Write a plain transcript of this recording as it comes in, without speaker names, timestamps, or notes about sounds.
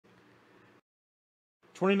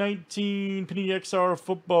2019 Panini XR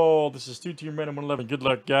football. This is 2-team random 111. Good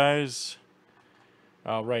luck, guys.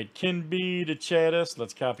 All right, Ken B to Chad S.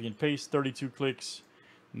 Let's copy and paste. 32 clicks.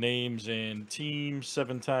 Names and teams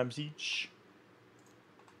 7 times each.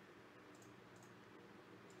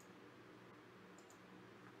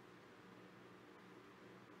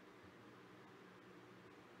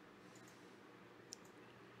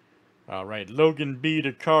 All right, Logan B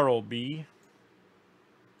to Carl B.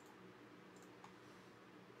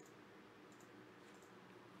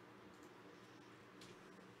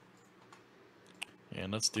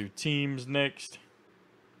 And let's do teams next.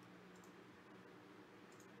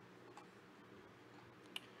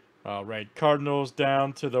 All right, Cardinals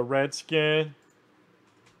down to the Redskin.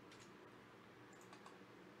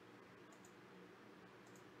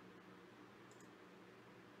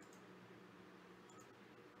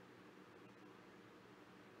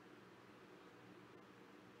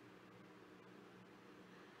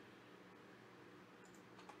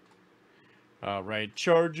 All right,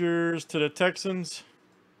 Chargers to the Texans.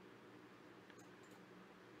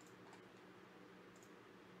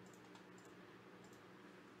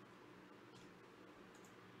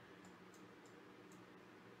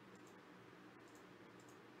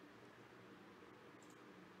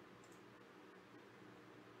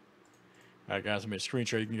 All right, guys, let me screen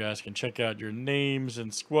share. You guys can check out your names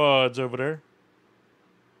and squads over there.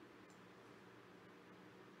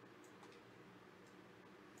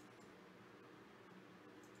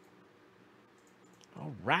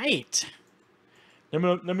 All right. Let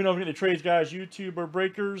me know if any trades, guys. YouTube or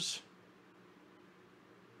breakers.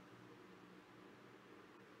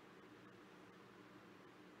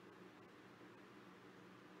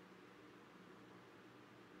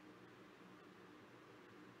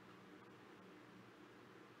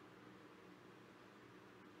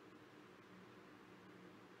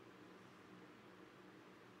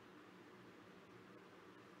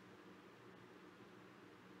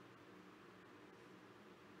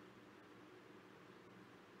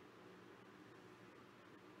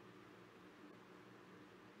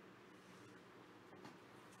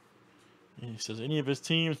 He says any of his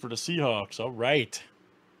teams for the Seahawks. All right.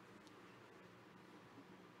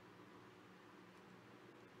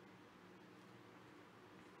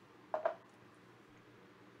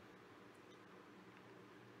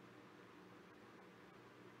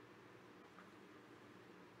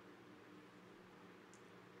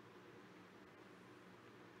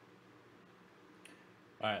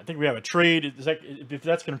 All right, I think we have a trade. If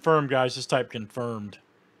that's confirmed, guys, just type confirmed.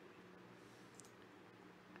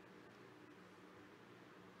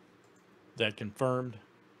 That confirmed.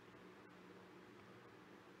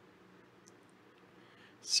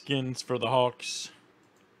 Skins for the Hawks.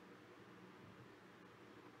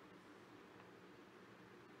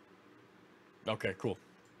 Okay, cool.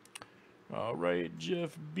 All right,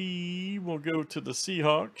 Jeff B will go to the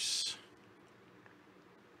Seahawks.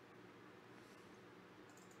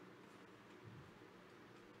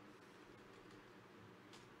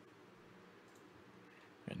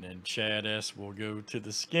 And then Chad S will go to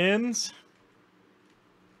the Skins.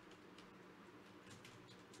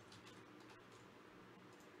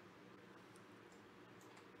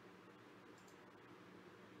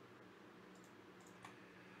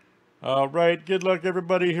 All right, good luck,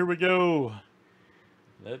 everybody. Here we go.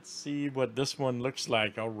 Let's see what this one looks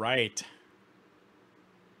like. All right.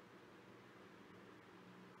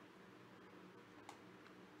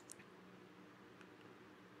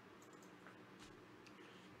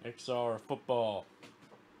 XR football.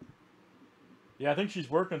 Yeah, I think she's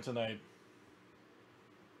working tonight.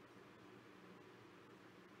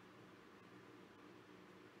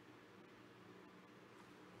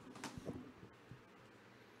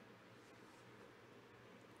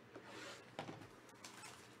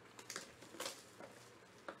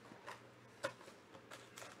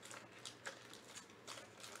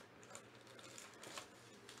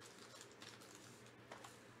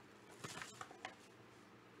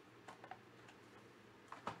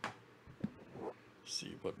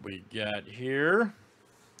 See what we got here.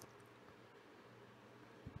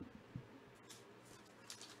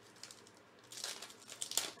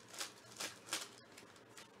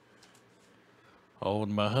 Old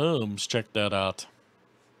Mahomes, check that out.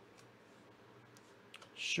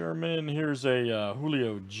 Sherman, here's a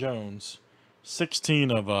Julio Jones. 16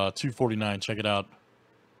 of 249, check it out.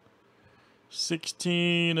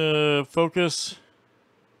 16 focus.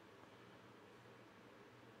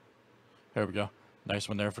 There we go. Nice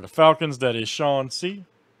one there for the Falcons. That is Sean C.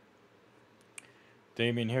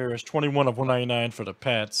 Damian Harris, 21 of 199 for the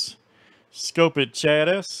Pats. Scope it, Chad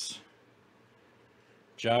S.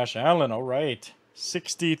 Josh Allen, all right.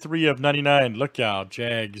 63 of 99. Look out,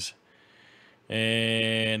 Jags.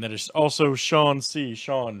 And that is also Sean C.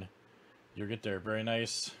 Sean, you'll get there. Very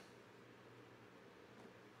nice.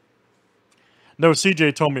 No,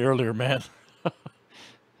 CJ told me earlier, man.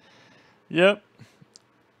 Yep.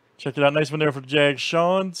 Check it out. Nice one there for the Jags.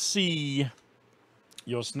 Sean C.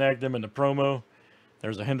 You'll snag them in the promo.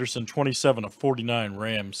 There's a Henderson 27 of 49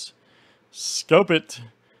 Rams. Scope it.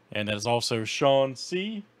 And that is also Sean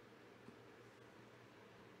C.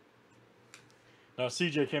 Now,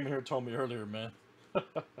 CJ came here and told me earlier, man.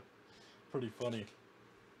 Pretty funny.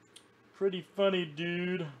 Pretty funny,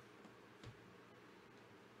 dude.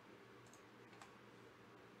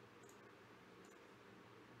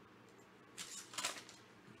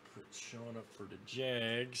 Put Sean up for the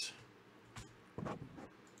Jags.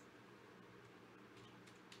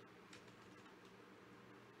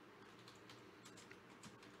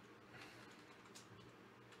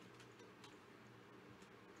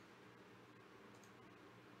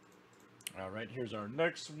 All right, here's our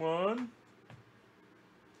next one.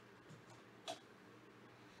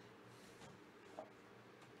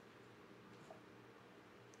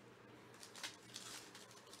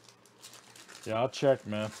 Yeah, I'll check,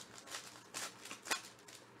 man.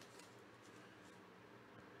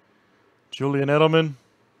 Julian Edelman.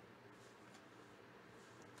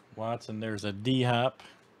 Watson, there's a D-Hop.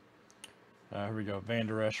 Here we go, Van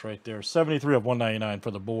Der Esch right there. 73 of 199 for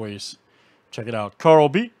the boys. Check it out. Carl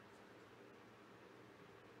B.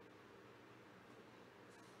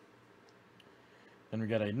 Then we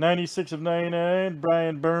got a 96 of 99.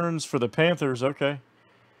 Brian Burns for the Panthers. Okay.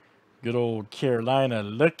 Good old Carolina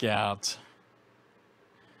lookout.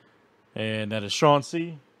 And that is Sean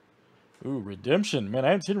C. Ooh, Redemption. Man, I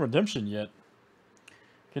haven't seen Redemption yet.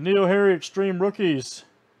 Keneal Harry Extreme Rookies.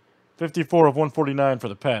 54 of 149 for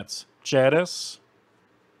the Pats. Chad S.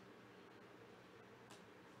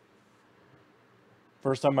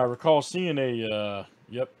 First time I recall seeing a,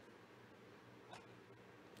 yep.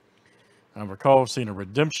 I recall seeing a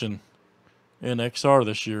Redemption in XR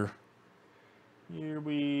this year. Here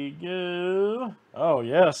we go. Oh,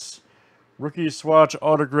 yes. Rookie swatch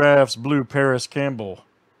autographs, blue Paris Campbell.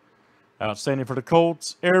 Outstanding for the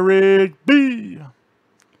Colts, Eric B.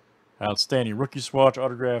 Outstanding. Rookie swatch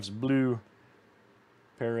autographs, blue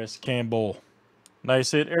Paris Campbell.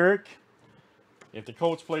 Nice hit, Eric. If the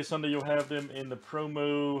Colts play Sunday, you'll have them in the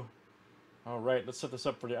promo. All right, let's set this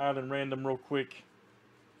up for the Island Random real quick.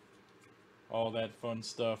 All that fun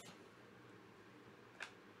stuff.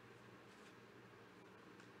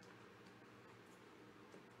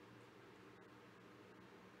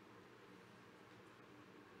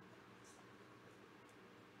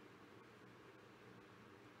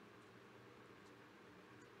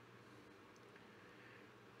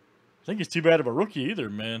 I think he's too bad of a rookie either,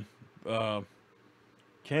 man.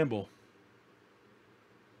 Campbell.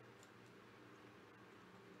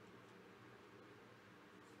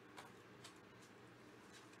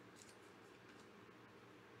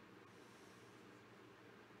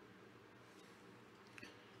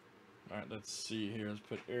 All right, let's see here. Let's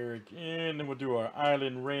put Eric in, then we'll do our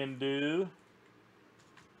Island Rando.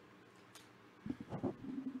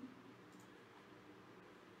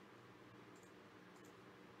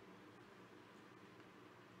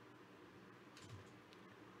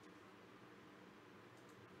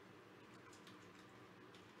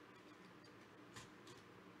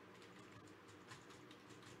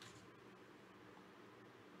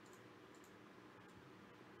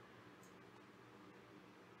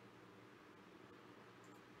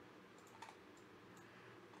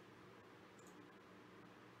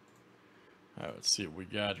 All right, let's see what we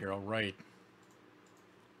got here. All right.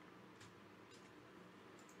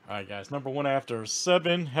 All right, guys. Number 1 after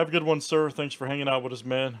 7. Have a good one, sir. Thanks for hanging out with us,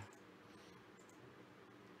 man.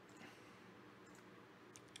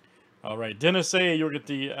 All right, Dennis A. You'll get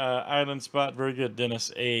the island spot. Very good,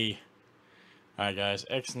 Dennis A. All right, guys.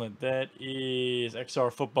 Excellent. That is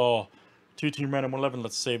XR Football 2-Team Random 111.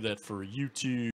 Let's save that for YouTube.